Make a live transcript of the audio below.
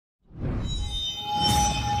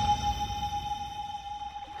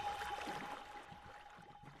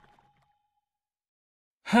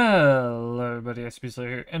Hello everybody, SPSlayer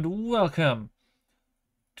here, and welcome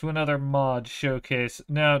to another mod showcase.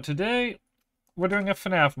 Now today, we're doing a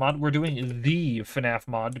FNAF mod. We're doing the FNAF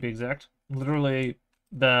mod, to be exact. Literally,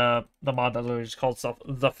 the mod that literally just calls itself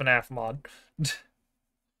the FNAF mod.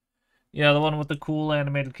 Yeah, the one with the cool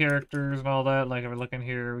animated characters and all that. Like, if we're looking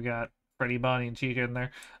here, we got Freddy, Bonnie, and Chica in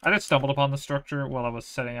there. I just stumbled upon the structure while I was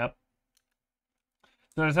setting up.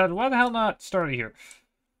 So I decided, why the hell not start it here?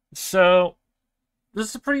 So, this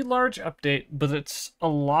is a pretty large update, but it's a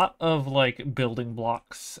lot of, like, building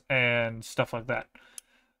blocks and stuff like that.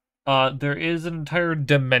 There is an entire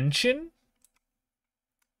dimension,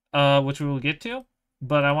 which we will get to,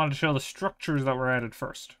 but I wanted to show the structures that were added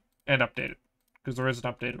first and updated, because there is an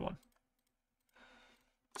updated one.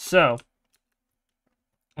 So,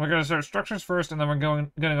 we're going to start structures first, and then we're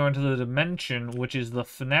going to go into the dimension, which is the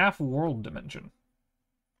FNAF world dimension,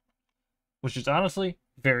 which is honestly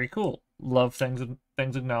very cool. Love things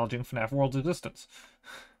acknowledging FNAF world's existence.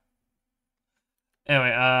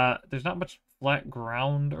 Anyway, there's not much flat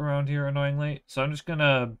ground around here, annoyingly, so I'm just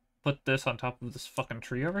gonna put this on top of this fucking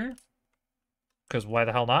tree over here. Because why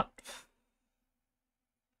the hell not?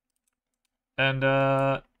 And,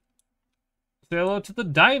 say hello to the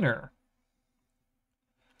diner.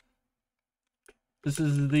 This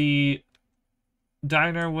is the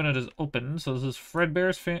diner when it is open, so this is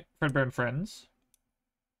Fredbear and Friends.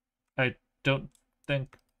 I don't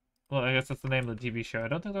think... Well, I guess that's the name of the TV show. I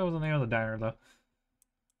don't think that was the name of the diner, though.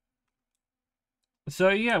 So,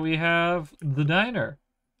 yeah, we have the diner.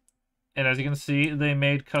 And as you can see, they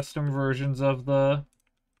made custom versions of the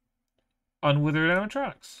unwithered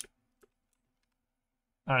animatronics.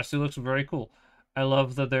 Honestly, looks very cool. I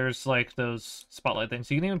love that there's, like, those spotlight things.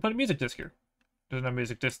 You can even put a music disc here. There's no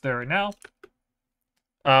music disc there right now.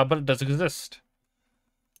 But it does exist.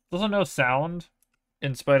 There's also no sound,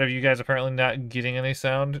 in spite of you guys apparently not getting any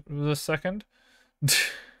sound this second.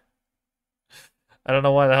 I don't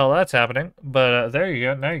know why the hell that's happening, but there you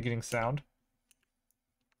go. Now you're getting sound.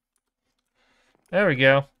 There we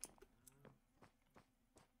go.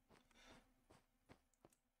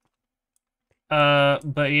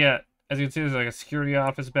 But yeah, as you can see, there's like a security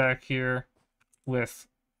office back here with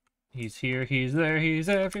he's here, he's there, he's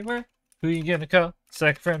everywhere. Who you gonna call?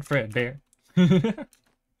 Second friend Fredbear.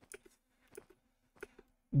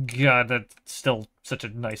 God, that's still such a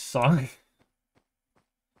nice song.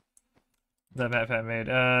 That Matt made.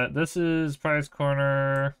 This is Prize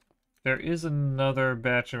Corner. There is another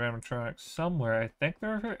batch of animatronics somewhere. I think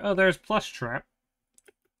there are... Oh, there's Plush Trap.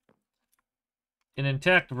 An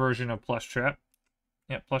intact version of Plush Trap.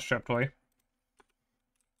 Yeah, Plush Trap toy.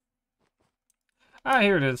 Ah,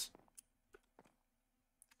 here it is.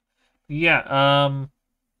 Yeah,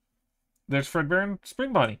 there's Fredbear and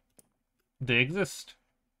Spring Bonnie. They exist.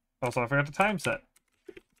 Also, I forgot the time set.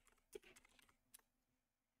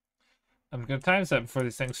 I'm gonna time set before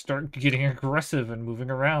these things start getting aggressive and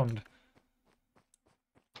moving around.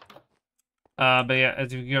 But yeah,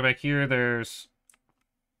 as you go back here, there's...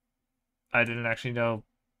 I didn't actually know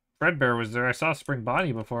Fredbear was there. I saw Spring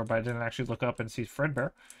Bonnie before, but I didn't actually look up and see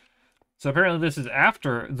Fredbear. So apparently this is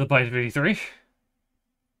after the Bite of 83.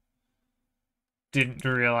 Didn't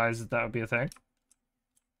realize that that would be a thing.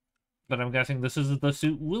 But I'm guessing this is the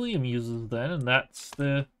suit William uses then, and that's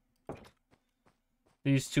the...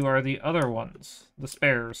 These two are the other ones, the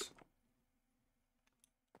spares.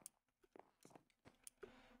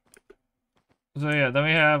 So yeah, then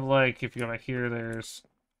we have, like, if you go back here, there's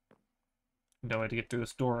no way to get through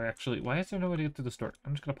this door, actually. Why is there no way to get through this door?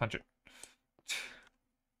 I'm just gonna punch it.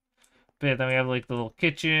 But yeah, then we have, like, the little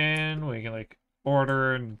kitchen, where you can, like,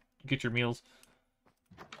 order and get your meals.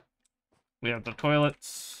 We have the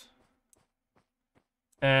toilets.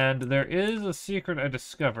 And there is a secret I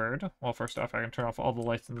discovered. Well, first off, I can turn off all the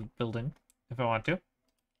lights in the building if I want to.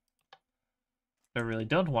 I really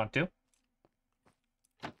don't want to.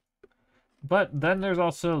 But then there's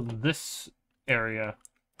also this area,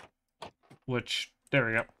 which, there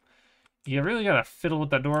we go. You really gotta fiddle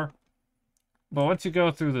with that door. But once you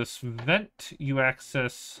go through this vent, you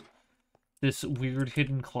access this weird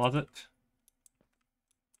hidden closet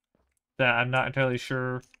that I'm not entirely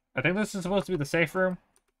sure. I think this is supposed to be the safe room.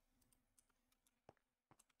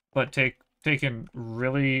 But taken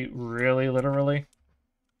really, really literally.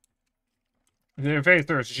 The face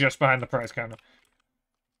there is just behind the prize counter.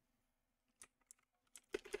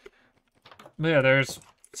 But yeah, there's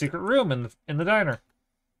secret room in the diner.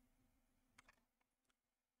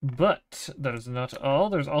 But that is not all.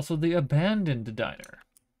 There's also the abandoned diner.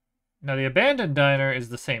 Now, the abandoned diner is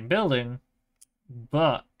the same building,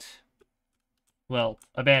 but, well,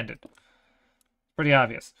 abandoned. Pretty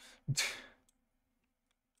obvious.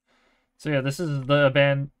 So yeah, this is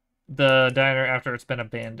the diner after it's been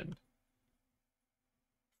abandoned.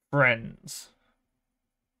 Friends.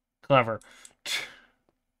 Clever.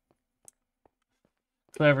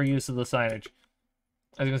 Clever use of the signage.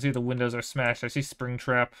 As you can see, the windows are smashed. I see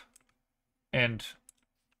Springtrap and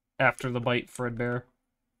after the bite, Fredbear.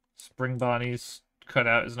 Spring Bonnie's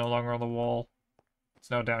cutout is no longer on the wall.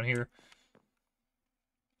 It's now down here.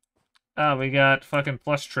 Ah, we got fucking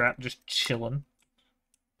Plushtrap just chilling.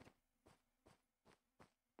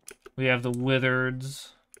 We have the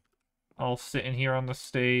Withereds all sitting here on the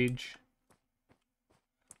stage.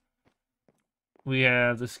 We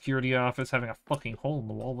have the security office having a fucking hole in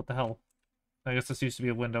the wall. What the hell? I guess this used to be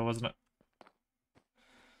a window, wasn't it?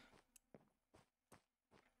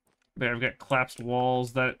 There, we've got collapsed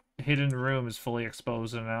walls. That hidden room is fully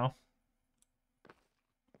exposed now.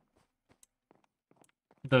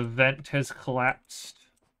 The vent has collapsed.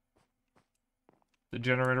 The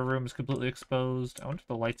generator room is completely exposed. I wonder if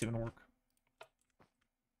the lights even work.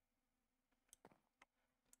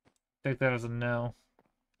 Take that as a no.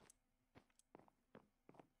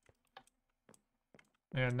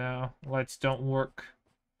 Yeah, no. Lights don't work.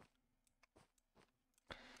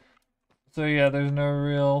 So yeah, there's no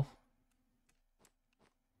real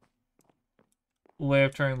way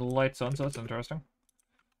of turning the lights on, so that's interesting.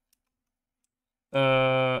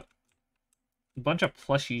 A bunch of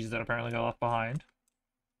plushies that apparently got left behind.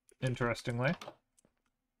 Interestingly.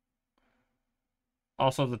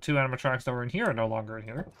 Also, the two animatronics that were in here are no longer in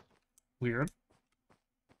here. Weird.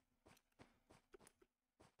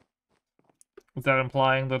 Is that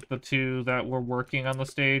implying that the two that were working on the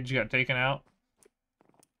stage got taken out?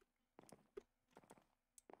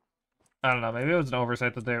 I don't know, maybe it was an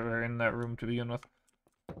oversight that they were in that room to begin with.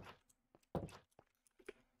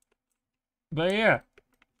 But yeah,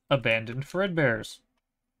 abandoned Fredbears.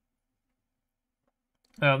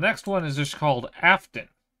 Now, the next one is just called Afton.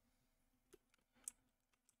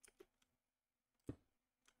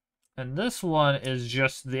 And this one is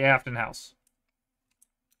just the Afton house.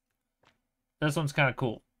 This one's kind of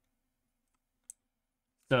cool.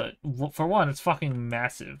 For one, it's fucking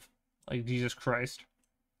massive. Like, Jesus Christ.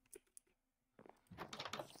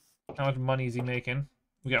 How much money is he making?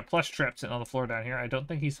 We got Plushtrap sitting on the floor down here. I don't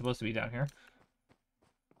think he's supposed to be down here.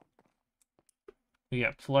 We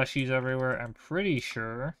got plushies everywhere. I'm pretty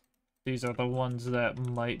sure these are the ones that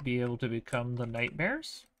might be able to become the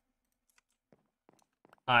nightmares.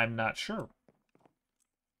 I'm not sure.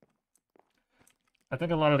 I think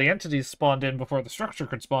a lot of the entities spawned in before the structure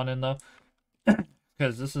could spawn in, though.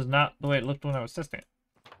 Because this is not the way it looked when I was testing it.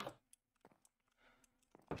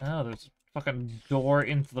 Oh, there's a fucking door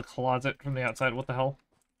into the closet from the outside. What the hell?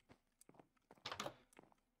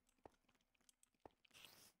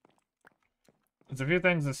 There's a few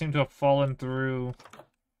things that seem to have fallen through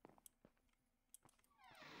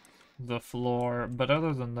the floor, but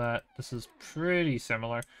other than that, this is pretty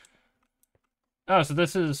similar. Oh, so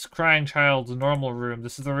this is Crying Child's normal room.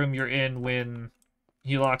 This is the room you're in when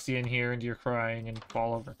he locks you in here and you're crying and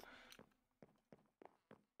fall over.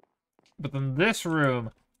 But then this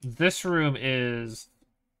room is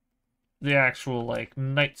the actual, like,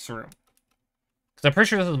 Knight's room. Because I'm pretty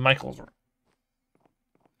sure this is Michael's room.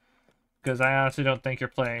 Because I honestly don't think you're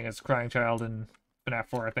playing as Crying Child in FNAF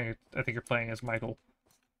 4. I think you're playing as Michael.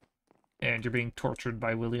 And you're being tortured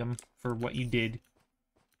by William for what you did.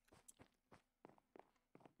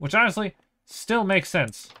 Which honestly still makes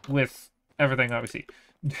sense with everything that we see.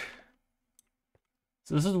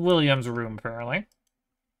 So this is William's room, apparently.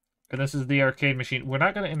 And this is the arcade machine. We're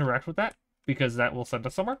not going to interact with that, because that will send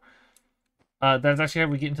us somewhere. That's actually how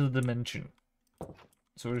we get into the dimension.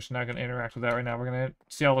 So we're just not going to interact with that right now. We're going to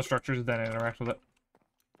see all the structures and then interact with it.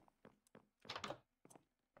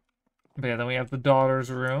 But yeah, then we have the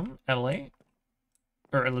daughter's room, Ellie.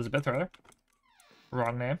 Or Elizabeth, rather.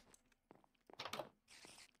 Wrong name.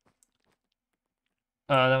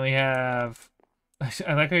 Then we have...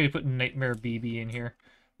 I like how you put Nightmare BB in here.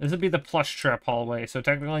 This would be the Plushtrap hallway, so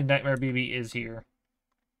technically Nightmare BB is here.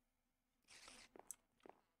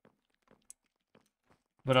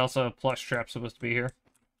 But also Plushtrap's supposed to be here.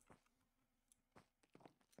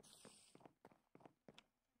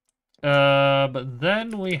 But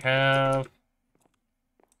then we have...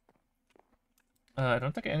 I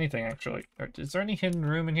don't think anything, actually. Is there any hidden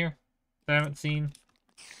room in here that I haven't seen?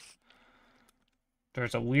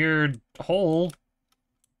 There's a weird hole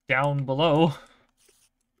down below.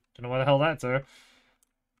 Don't know why the hell that's there.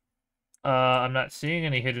 I'm not seeing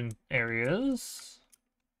any hidden areas.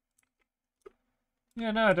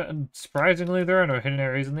 Yeah, no, surprisingly, there are no hidden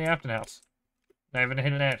areas in the Afton house. Not even a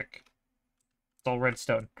hidden attic. It's all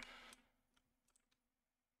redstone.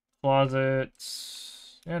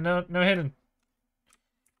 Closets. Yeah, no hidden.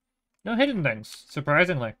 No hidden things,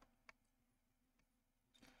 surprisingly.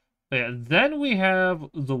 But yeah, then we have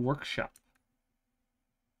the workshop,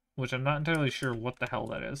 which I'm not entirely sure what the hell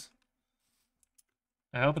that is.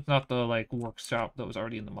 I hope it's not the, like, workshop that was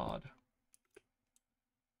already in the mod.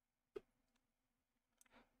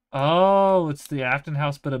 Oh, it's the Afton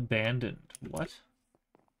house but abandoned. What?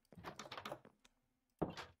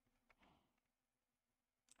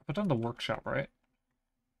 Put on the workshop, right?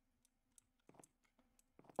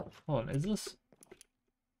 Hold on, is this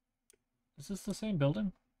the same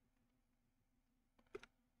building?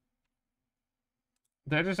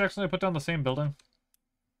 Did I just actually put down the same building?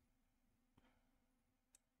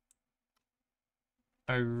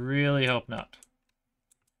 I really hope not.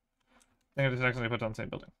 I think I just actually put down the same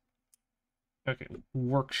building. Okay,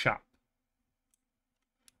 workshop.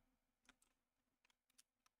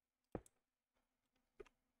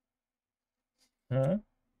 Huh?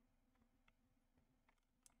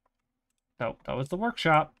 That was the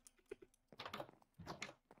workshop.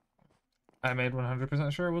 I made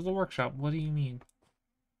 100% sure it was the workshop. What do you mean?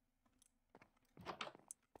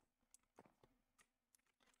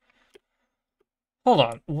 Hold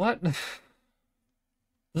on, what? This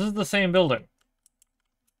is the same building.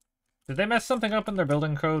 Did they mess something up in their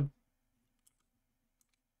building code?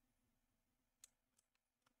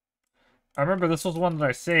 I remember this was one that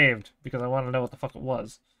I saved because I wanted to know what the fuck it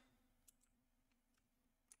was.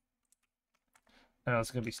 I know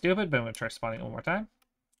it's gonna be stupid, but I'm gonna try spawning it one more time.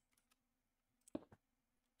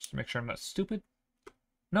 Just to make sure I'm not stupid.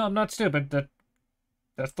 No, I'm not stupid.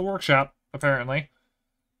 That's the workshop, apparently.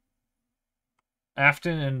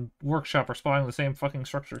 Afton and workshop are spawning the same fucking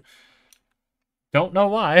structure. Don't know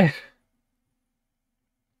why.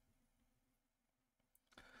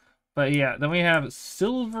 But yeah, then we have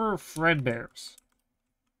silver Fredbears.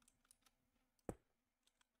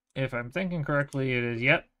 If I'm thinking correctly, it is,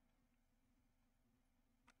 yep.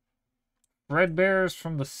 Fredbears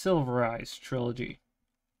from the Silver Eyes trilogy.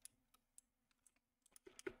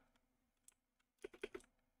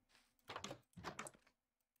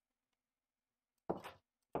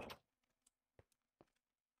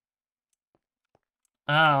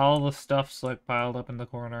 Ah, all the stuff's like piled up in the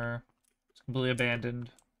corner. It's completely abandoned.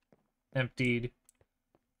 Emptied.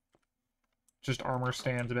 Just armor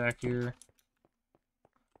stands back here.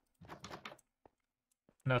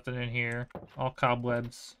 Nothing in here. All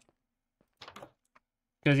cobwebs.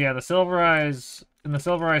 Because yeah, the Silver Eyes in the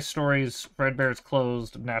Silver Eyes stories, Fredbear's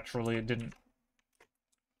closed naturally. It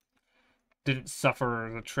didn't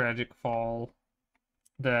suffer the tragic fall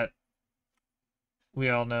that we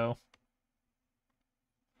all know.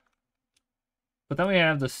 But then we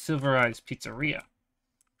have the Silver Eyes Pizzeria,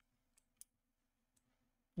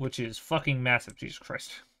 which is fucking massive. Jesus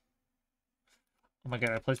Christ! Oh my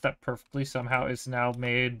god, I placed that perfectly. Somehow it's now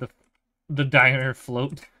made the diner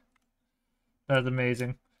float. That's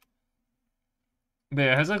amazing. But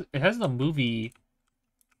yeah, it has the movie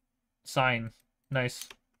sign. Nice.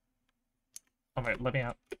 Oh my, let me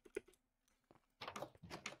out.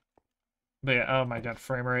 But yeah, oh my god,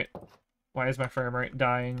 frame rate. Why is my frame rate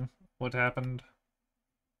dying? What happened?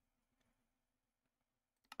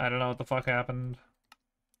 I don't know what the fuck happened.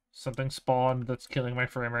 Something spawned that's killing my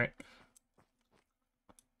frame rate.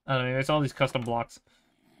 I don't know, it's all these custom blocks.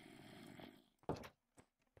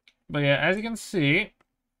 But yeah, as you can see,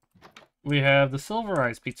 we have the Silver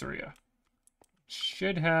Eyes Pizzeria.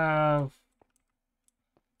 Should have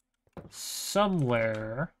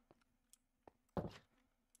somewhere.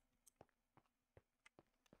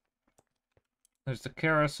 There's the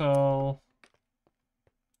carousel.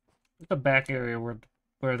 The back area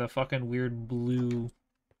where the fucking weird blue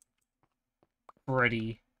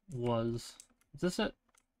Freddy was. Is this it?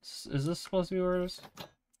 Is this supposed to be where it is?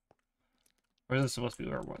 Or is this supposed to be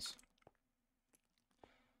where it was?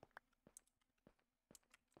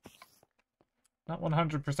 Not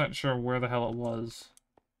 100% sure where the hell it was.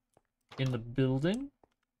 In the building?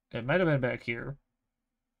 It might have been back here.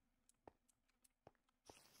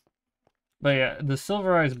 But yeah, the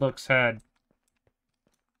Silver Eyes books had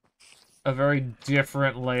a very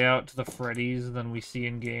different layout to the Freddy's than we see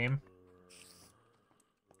in game.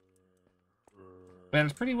 And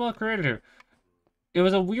it's pretty well created here. It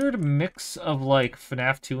was a weird mix of like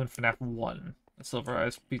FNAF 2 and FNAF 1. The Silver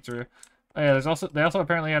Eyes Pizzeria. Oh yeah, they also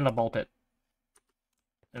apparently added a ball pit.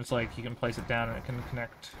 And it's like you can place it down and it can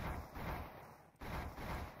connect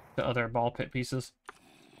to other ball pit pieces.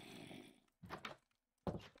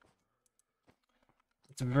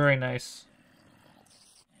 It's very nice.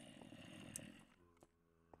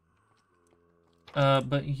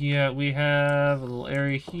 But yeah, we have a little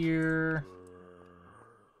area here.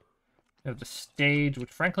 We have the stage,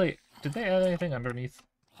 which frankly, did they add anything underneath?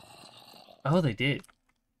 Oh, they did.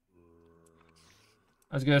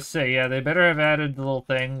 I was gonna say, yeah, they better have added the little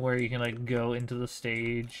thing where you can, like, go into the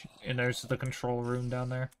stage, and there's the control room down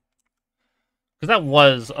there. Because that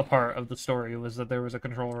was a part of the story, was that there was a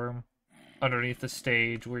control room underneath the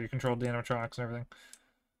stage where you controlled the animatronics and everything.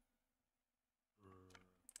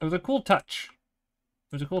 It was a cool touch.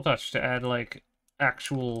 It was a cool touch to add, like,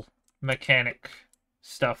 actual mechanic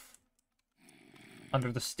stuff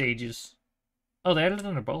under the stages. Oh, they added it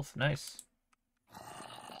under both. Nice.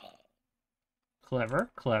 Clever,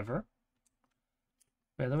 clever.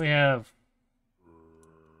 Okay, then we have...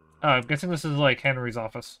 Oh, I'm guessing this is, like, Henry's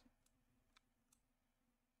office.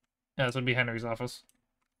 Yeah, this would be Henry's office.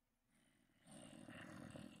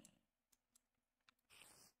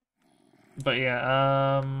 But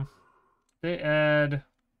yeah, they add... I'm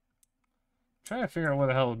trying to figure out where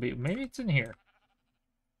the hell it would be. Maybe it's in here.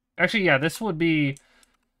 Actually, yeah, this would be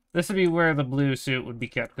where the blue suit would be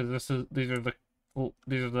kept, because these are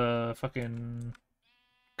the fucking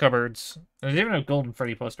cupboards. And there's even a Golden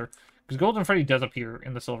Freddy poster, because Golden Freddy does appear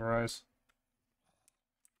in the Silver Eyes.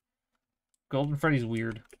 Golden Freddy's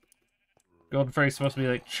weird. Golden Freddy's supposed to be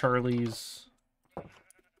like Charlie's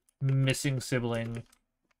missing sibling,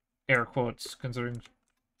 air quotes, considering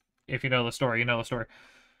if you know the story, you know the story.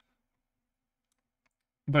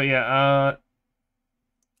 But yeah,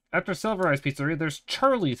 after Silver Eyes Pizzeria, there's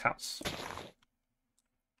Charlie's house.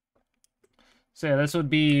 So yeah, this would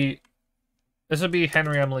be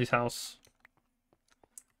Henry Emily's house.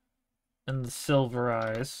 And the Silver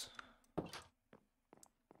Eyes.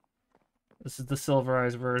 This is the Silver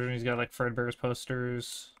Eyes version. He's got like Fredbear's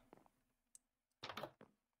posters.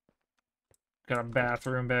 Got a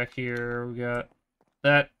bathroom back here. We got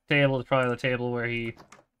that table is probably the table where he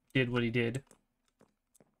did what he did.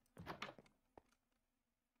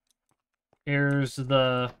 Here's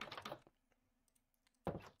the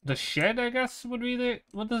shed, I guess, would be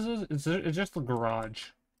what this is. It's just the garage.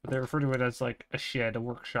 But they refer to it as like a shed, a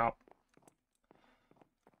workshop.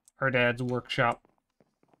 Her dad's workshop.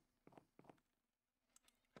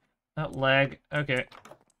 Not lag. Okay.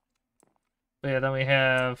 But yeah, then we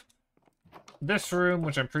have this room,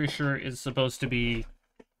 which I'm pretty sure is supposed to be,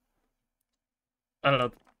 I don't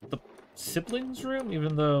know, the sibling's room,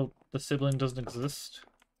 even though the sibling doesn't exist.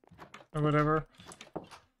 Or whatever.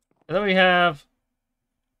 And then we have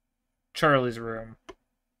Charlie's room.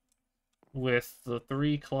 With the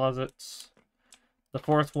 3 closets. The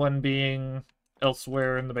 4th one being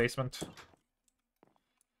elsewhere in the basement.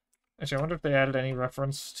 Actually, I wonder if they added any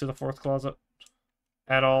reference to the 4th closet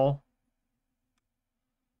at all.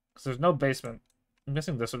 Because there's no basement. I'm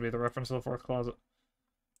guessing this would be the reference to the 4th closet.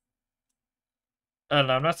 I don't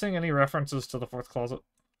know, I'm not seeing any references to the 4th closet.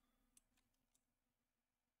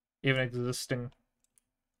 Even existing.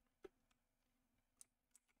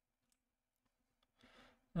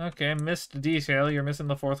 Okay, missed detail. You're missing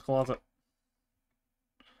the 4th closet.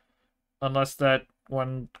 Unless that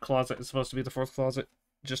one closet is supposed to be the 4th closet.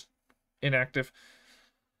 Just inactive.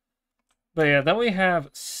 But yeah, then we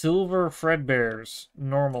have Silver Fredbear's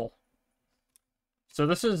normal. So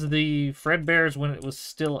this is the Fredbear's when it was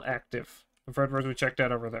still active. The Fredbear's we checked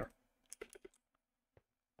out over there.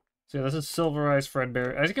 So yeah, this is Silver Eyes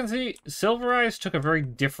Fredbear. As you can see, Silver Eyes took a very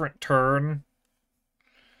different turn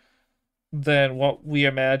than what we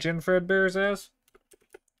imagine Fredbear's as.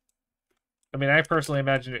 I mean, I personally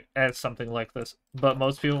imagine it as something like this, but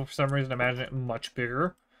most people, for some reason, imagine it much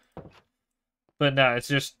bigger. But no, it's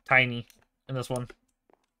just tiny in this one.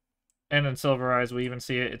 And in Silver Eyes, we even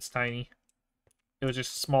see it, it's tiny. It was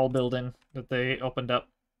just a small building that they opened up.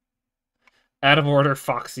 Out of order,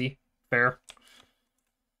 Foxy. Fair.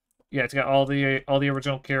 Yeah, it's got all the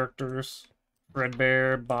original characters.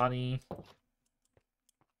 Fredbear, Bonnie.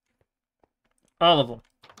 All of them.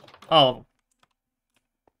 All of them.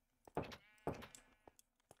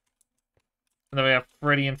 And then we have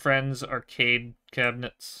Freddy and Friends arcade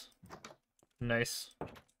cabinets. Nice.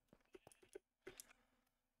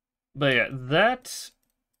 But yeah, that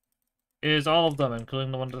is all of them,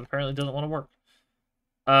 including the one that apparently doesn't want to work.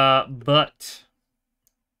 But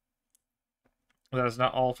that is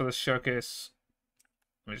not all for this showcase.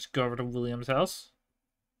 Let me just go over to William's house.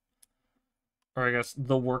 Or I guess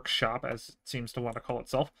the workshop, as it seems to want to call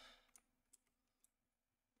itself.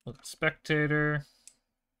 Look at spectator.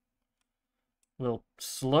 We'll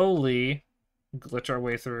slowly glitch our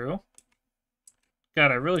way through.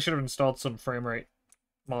 God, I really should have installed some frame rate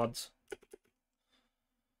mods.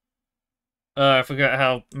 I forgot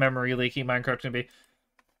how memory leaky Minecraft can be.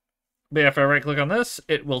 But yeah, if I right-click on this,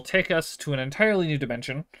 it will take us to an entirely new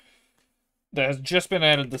dimension that has just been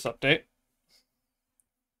added this update.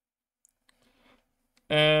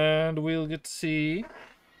 And we'll get to see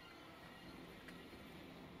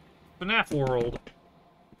FNAF World.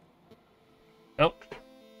 Oh.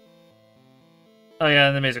 Oh yeah,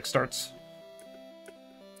 and the music starts.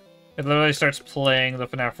 It literally starts playing the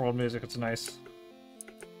FNAF World music. It's nice.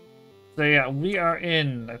 So yeah, we are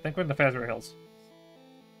in... I think we're in the Fazbear Hills.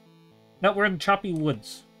 No, we're in Choppy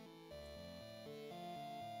Woods.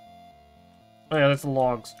 Oh yeah, that's the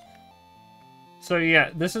logs. So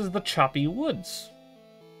yeah, this is the Choppy Woods.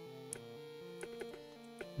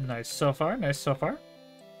 Nice so far, nice so far.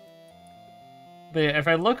 But yeah, if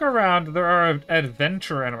I look around, there are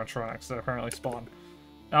adventure animatronics that apparently spawn.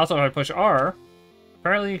 Also, if I push R,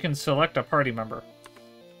 apparently you can select a party member.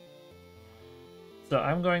 So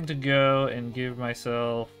I'm going to go and give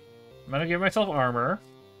myself... I'm going to give myself armor.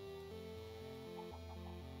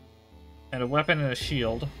 And a weapon and a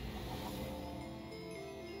shield.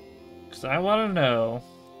 Because I want to know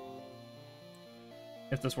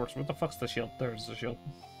if this works. What the fuck's the shield? There's the shield.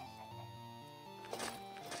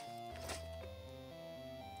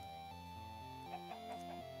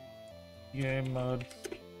 Game mode.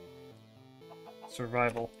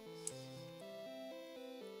 Survival.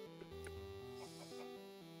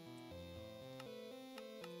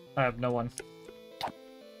 I have no one.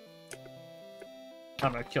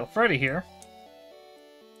 I'm gonna kill Freddy here.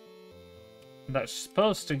 That's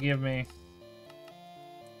supposed to give me...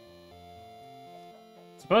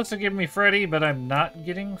 It's supposed to give me Freddy, but I'm not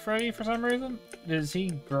getting Freddy for some reason. Is he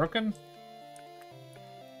broken?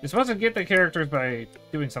 You're supposed to get the characters by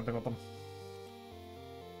doing something with them.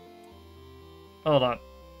 Hold on.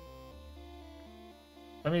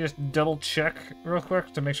 Let me just double check real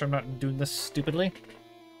quick to make sure I'm not doing this stupidly.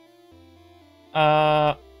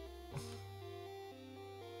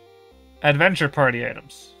 Adventure party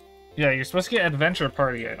items. Yeah, you're supposed to get adventure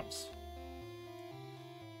party items.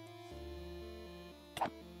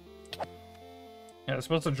 Yeah, they're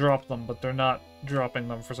supposed to drop them, but they're not dropping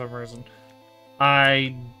them for some reason.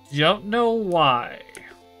 I don't know why.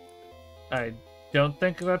 I don't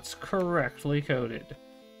think that's correctly coded.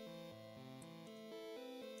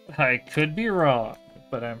 I could be wrong,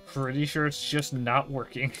 but I'm pretty sure it's just not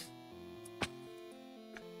working.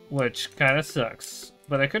 Which kind of sucks.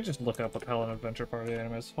 But I could just look up what the hell an adventure party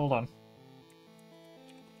item is. Hold on.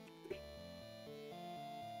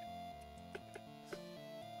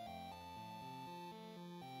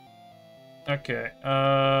 Okay,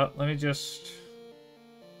 let me just...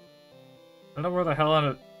 I don't know where the hell on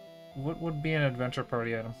it... What would be an adventure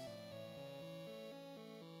party item?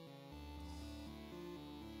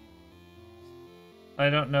 I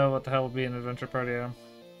don't know what the hell would be an adventure party item.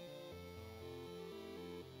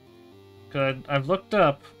 Good. I've looked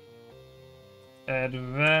up yeah,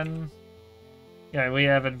 we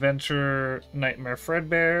have Adventure Nightmare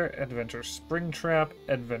Fredbear, Adventure Springtrap,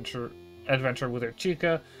 Adventure Wither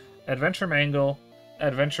Chica, Adventure Mangle,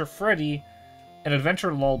 Adventure Freddy, and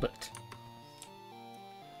Adventure Lolbit.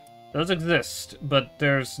 Those exist, but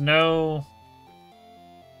there's no...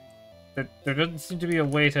 There doesn't seem to be a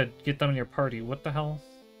way to get them in your party. What the hell?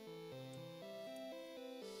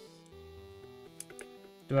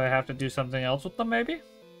 Do I have to do something else with them, maybe?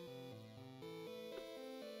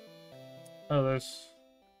 Oh, there's...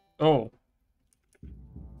 Oh.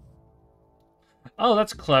 Oh,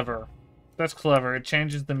 that's clever. That's clever. It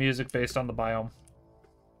changes the music based on the biome.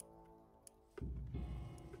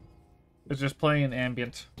 It's just playing an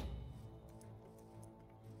ambient.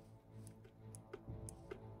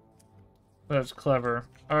 That's clever.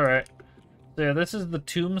 Alright. So yeah, this is the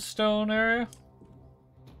Tombstone area.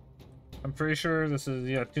 I'm pretty sure this is,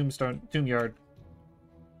 yeah, Tomb Yard.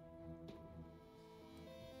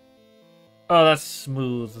 Oh, that's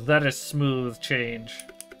smooth. That is smooth change.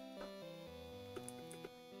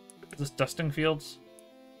 Is this dusting fields?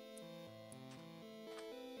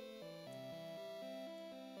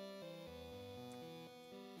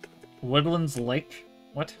 Woodlands Lake?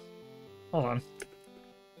 What? Hold on.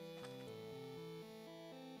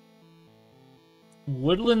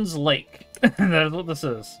 Woodlands Lake. That is what this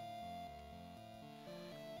is.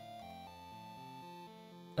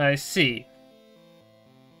 I see.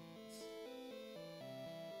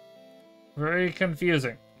 Very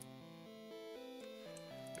confusing.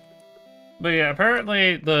 But yeah,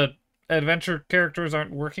 apparently the adventure characters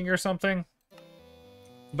aren't working or something.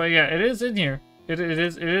 But yeah, it is in here. It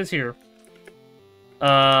is here.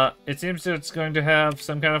 It seems that it's going to have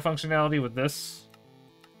some kind of functionality with this.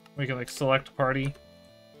 We can like select party.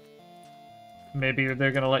 Maybe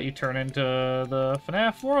they're gonna let you turn into the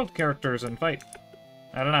FNAF world characters and fight.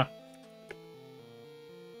 I don't know.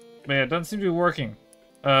 But yeah, it doesn't seem to be working.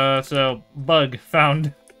 So, bug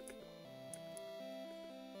found.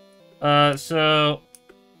 So...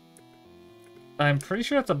 I'm pretty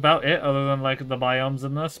sure that's about it, other than, like, the biomes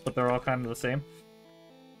in this, but they're all kind of the same.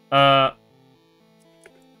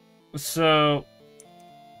 So...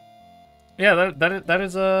 Yeah, that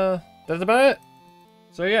is about it.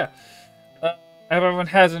 So, yeah. I hope everyone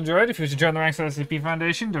has enjoyed. If you should join the ranks of the SCP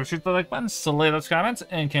Foundation, don't shoot the like button, delete those comments,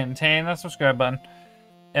 and contain that subscribe button.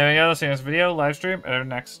 And we got to see this video, live stream, or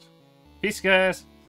next. Peace, guys!